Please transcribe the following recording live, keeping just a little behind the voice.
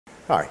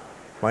Hi,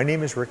 my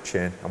name is Rick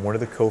Chin. I'm one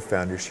of the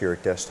co-founders here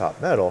at Desktop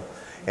Metal,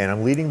 and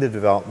I'm leading the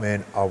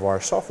development of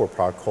our software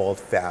product called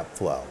Fab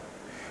Flow.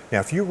 Now,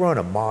 if you run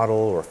a model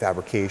or a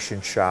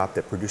fabrication shop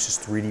that produces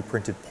 3D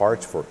printed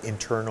parts for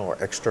internal or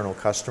external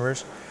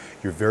customers,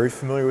 you're very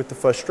familiar with the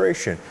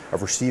frustration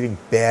of receiving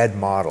bad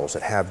models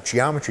that have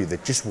geometry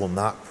that just will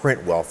not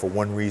print well for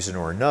one reason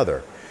or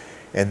another.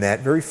 And that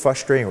very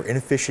frustrating or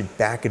inefficient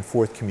back and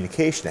forth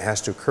communication that has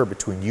to occur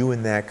between you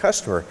and that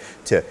customer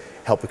to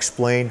help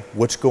explain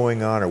what's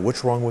going on or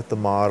what's wrong with the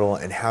model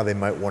and how they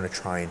might want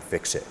to try and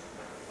fix it.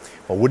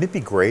 Well, wouldn't it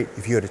be great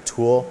if you had a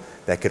tool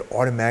that could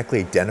automatically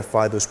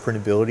identify those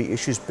printability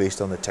issues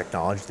based on the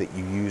technology that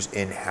you use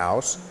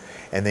in-house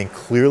and then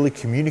clearly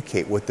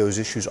communicate what those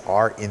issues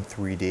are in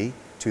 3D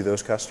to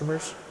those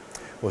customers?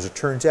 Well, as it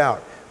turns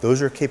out,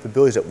 those are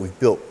capabilities that we've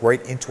built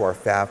right into our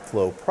Fab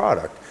Flow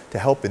product to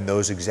help in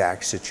those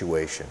exact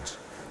situations.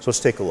 So let's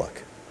take a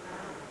look.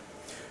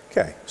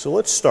 Okay, so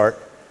let's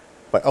start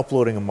by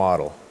uploading a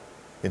model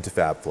into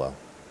Fab Flow.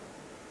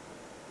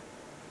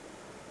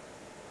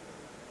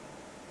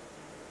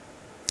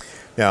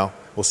 Now,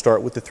 we'll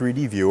start with the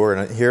 3D viewer,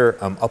 and here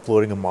I'm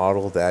uploading a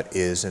model that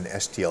is an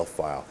STL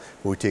file,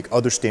 where we take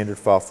other standard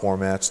file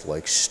formats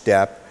like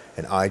STEP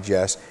and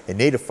IGES, and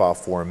native file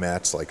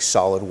formats like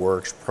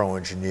SolidWorks, Pro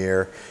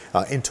Engineer.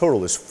 In total,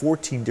 there's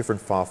 14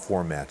 different file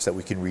formats that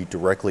we can read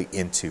directly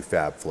into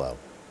Fab Flow.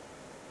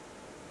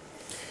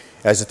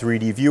 As a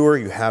 3D viewer,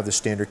 you have the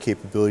standard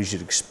capabilities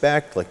you'd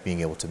expect, like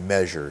being able to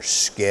measure,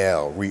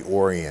 scale,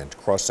 reorient,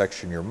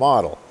 cross-section your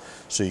model,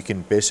 so you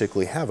can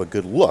basically have a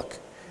good look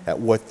at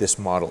what this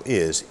model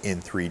is in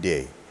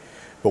 3D.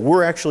 But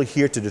we're actually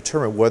here to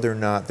determine whether or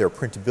not there are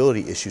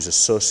printability issues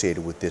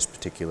associated with this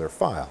particular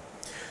file.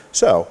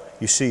 So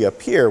you see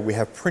up here we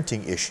have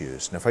printing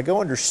issues. Now if I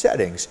go under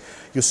settings,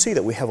 you'll see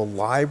that we have a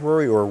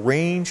library or a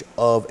range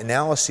of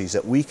analyses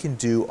that we can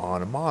do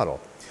on a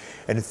model.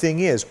 And the thing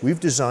is, we've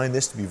designed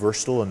this to be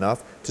versatile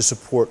enough to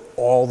support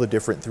all the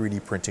different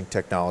 3D printing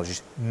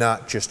technologies,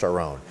 not just our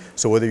own.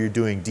 So whether you're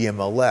doing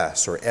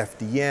DMLS or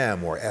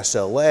FDM or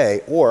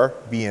SLA or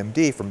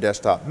BMD from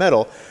Desktop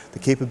Metal, the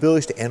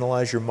capabilities to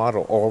analyze your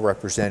model are all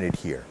represented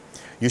here.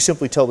 You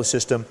simply tell the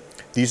system,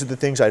 these are the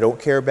things I don't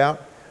care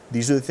about,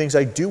 these are the things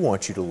I do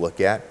want you to look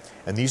at,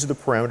 and these are the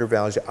parameter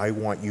values that I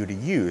want you to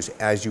use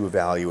as you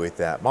evaluate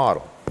that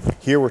model.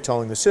 Here we're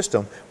telling the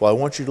system, well, I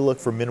want you to look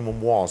for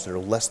minimum walls that are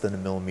less than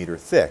 1 millimeter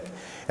thick,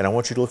 and I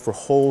want you to look for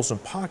holes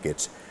and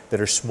pockets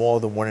that are smaller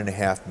than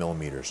 1.5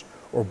 millimeters,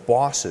 or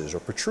bosses or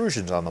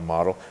protrusions on the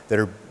model that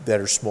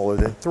are smaller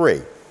than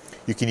 3.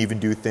 You can even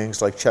do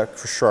things like check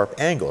for sharp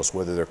angles,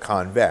 whether they're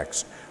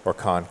convex or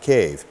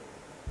concave.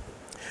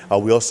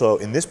 We also,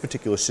 in this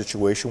particular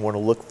situation, want to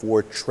look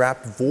for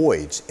trap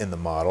voids in the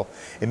model,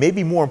 and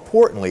maybe more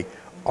importantly,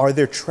 are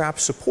there trap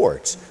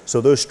supports? So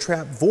those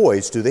trap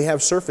voids, do they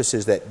have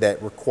surfaces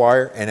that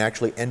require and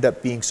actually end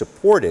up being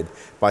supported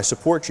by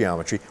support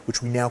geometry,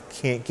 which we now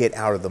can't get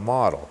out of the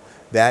model?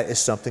 That is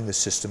something the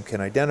system can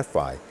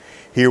identify.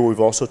 Here we've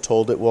also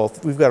told it, well,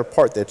 if we've got a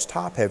part that's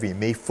top heavy and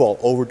may fall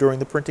over during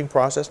the printing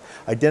process,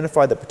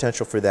 identify the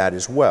potential for that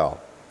as well.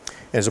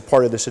 As a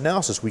part of this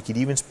analysis, we could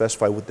even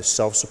specify what the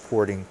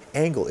self-supporting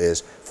angle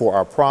is for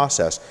our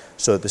process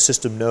so that the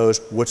system knows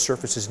what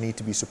surfaces need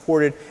to be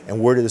supported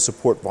and where do the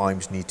support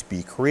volumes need to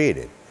be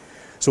created.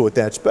 So with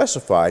that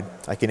specified,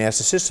 I can ask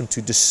the system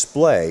to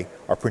display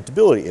our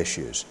printability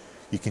issues.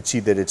 You can see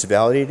that it's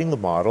validating the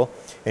model,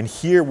 and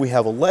here we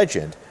have a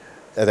legend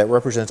that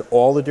represents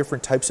all the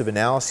different types of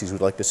analyses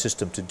we'd like the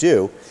system to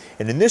do.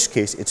 And in this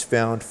case, it's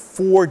found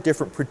 4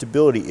 different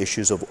printability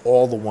issues of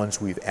all the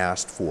ones we've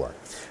asked for.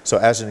 So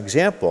as an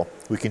example,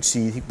 we can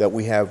see that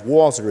we have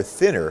walls that are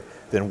thinner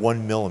than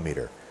 1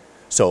 millimeter.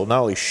 So it'll not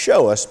only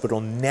show us, but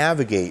it'll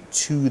navigate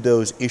to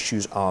those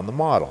issues on the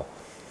model.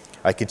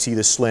 I can see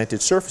the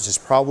slanted surface is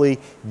probably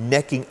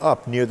necking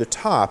up near the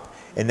top,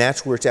 and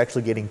that's where it's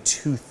actually getting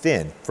too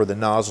thin for the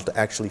nozzle to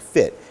actually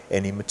fit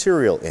any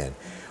material in.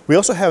 We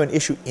also have an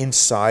issue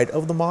inside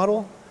of the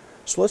model.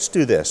 So let's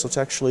do this. Let's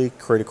actually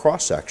create a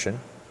cross-section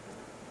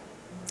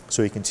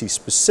so you can see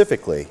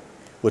specifically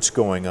what's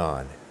going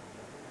on.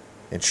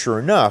 And sure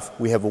enough,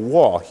 we have a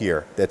wall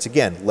here that's,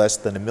 again, less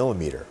than 1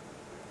 millimeter.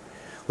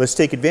 Let's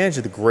take advantage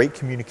of the great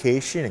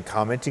communication and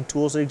commenting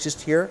tools that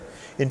exist here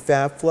in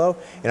Fab Flow,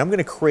 and I'm going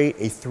to create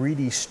a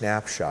 3D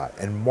snapshot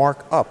and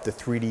mark up the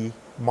 3D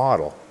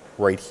model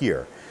right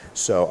here.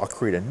 So I'll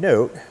create a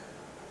note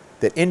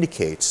that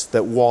indicates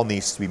that wall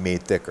needs to be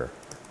made thicker.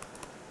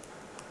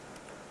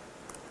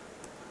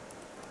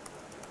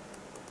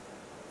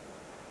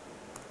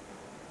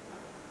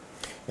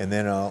 And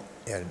then I'll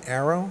add an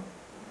arrow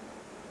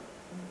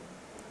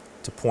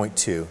to point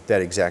to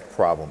that exact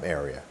problem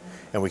area.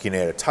 And we can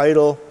add a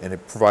title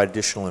and provide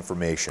additional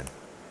information.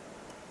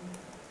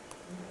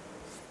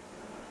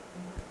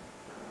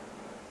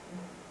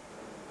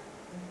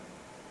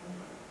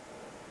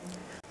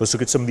 Let's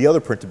look at some of the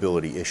other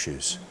printability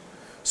issues.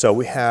 So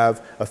we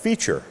have a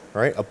feature,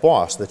 right, a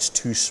boss that's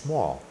too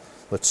small.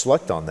 Let's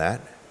select on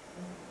that.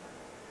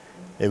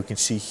 And we can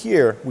see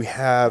here we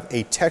have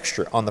a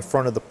texture on the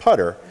front of the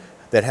putter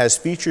that has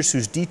features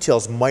whose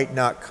details might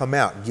not come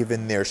out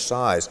given their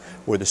size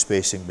or the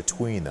spacing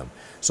between them.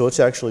 So let's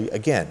actually,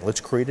 again,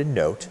 let's create a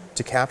note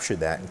to capture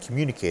that and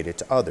communicate it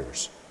to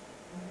others.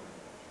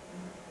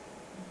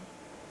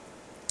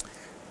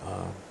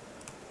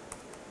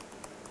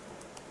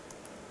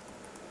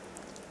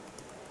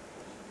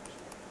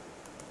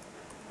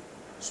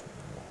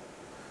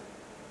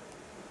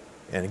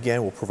 And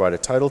again, we'll provide a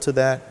title to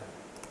that.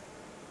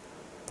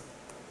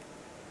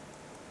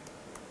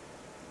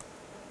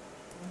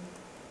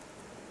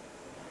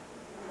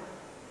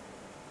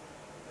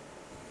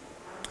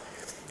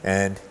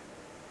 And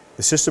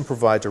the system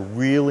provides a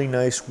really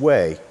nice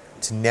way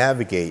to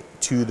navigate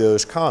to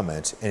those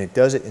comments, and it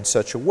does it in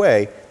such a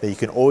way that you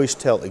can always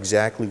tell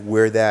exactly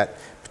where that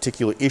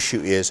particular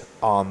issue is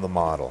on the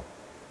model.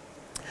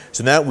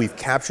 So now that we've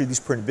captured these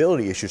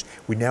printability issues,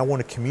 we now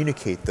want to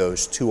communicate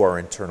those to our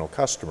internal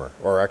customer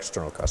or our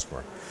external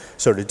customer.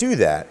 So to do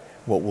that,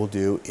 what we'll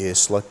do is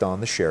select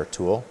on the Share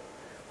tool.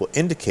 We'll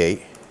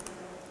indicate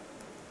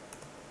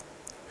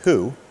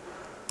who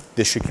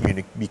this should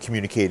be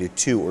communicated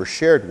to or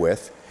shared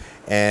with,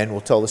 and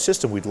we'll tell the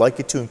system we'd like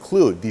it to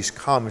include these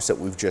comments that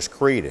we've just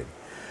created.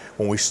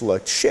 When we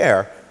select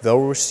Share, they'll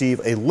receive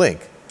a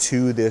link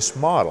to this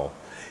model.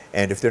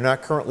 And if they're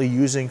not currently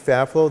using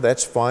Fab Flow,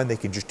 that's fine. They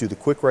can just do the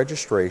quick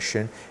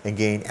registration and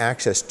gain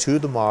access to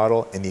the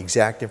model and the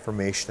exact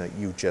information that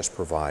you just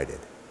provided.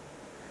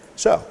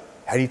 So,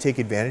 how do you take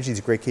advantage of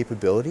these great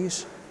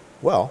capabilities?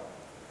 Well,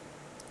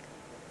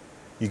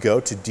 you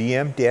go to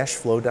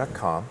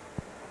dm-flow.com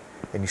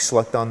and you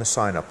select on the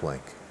sign up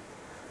link.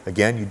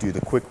 Again, you do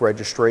the quick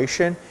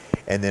registration,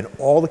 and then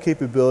all the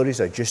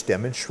capabilities I just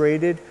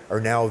demonstrated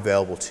are now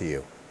available to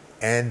you,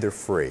 and they're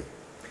free.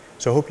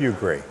 So I hope you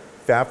agree.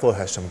 Fab Flow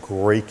has some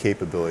great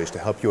capabilities to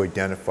help you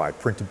identify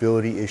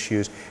printability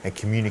issues and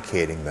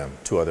communicating them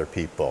to other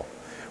people.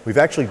 We've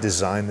actually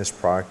designed this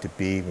product to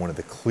be one of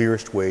the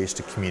clearest ways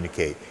to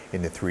communicate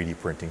in the 3D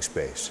printing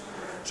space.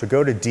 So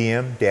go to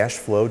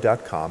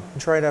dm-flow.com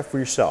and try it out for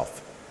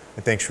yourself.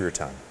 And thanks for your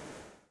time.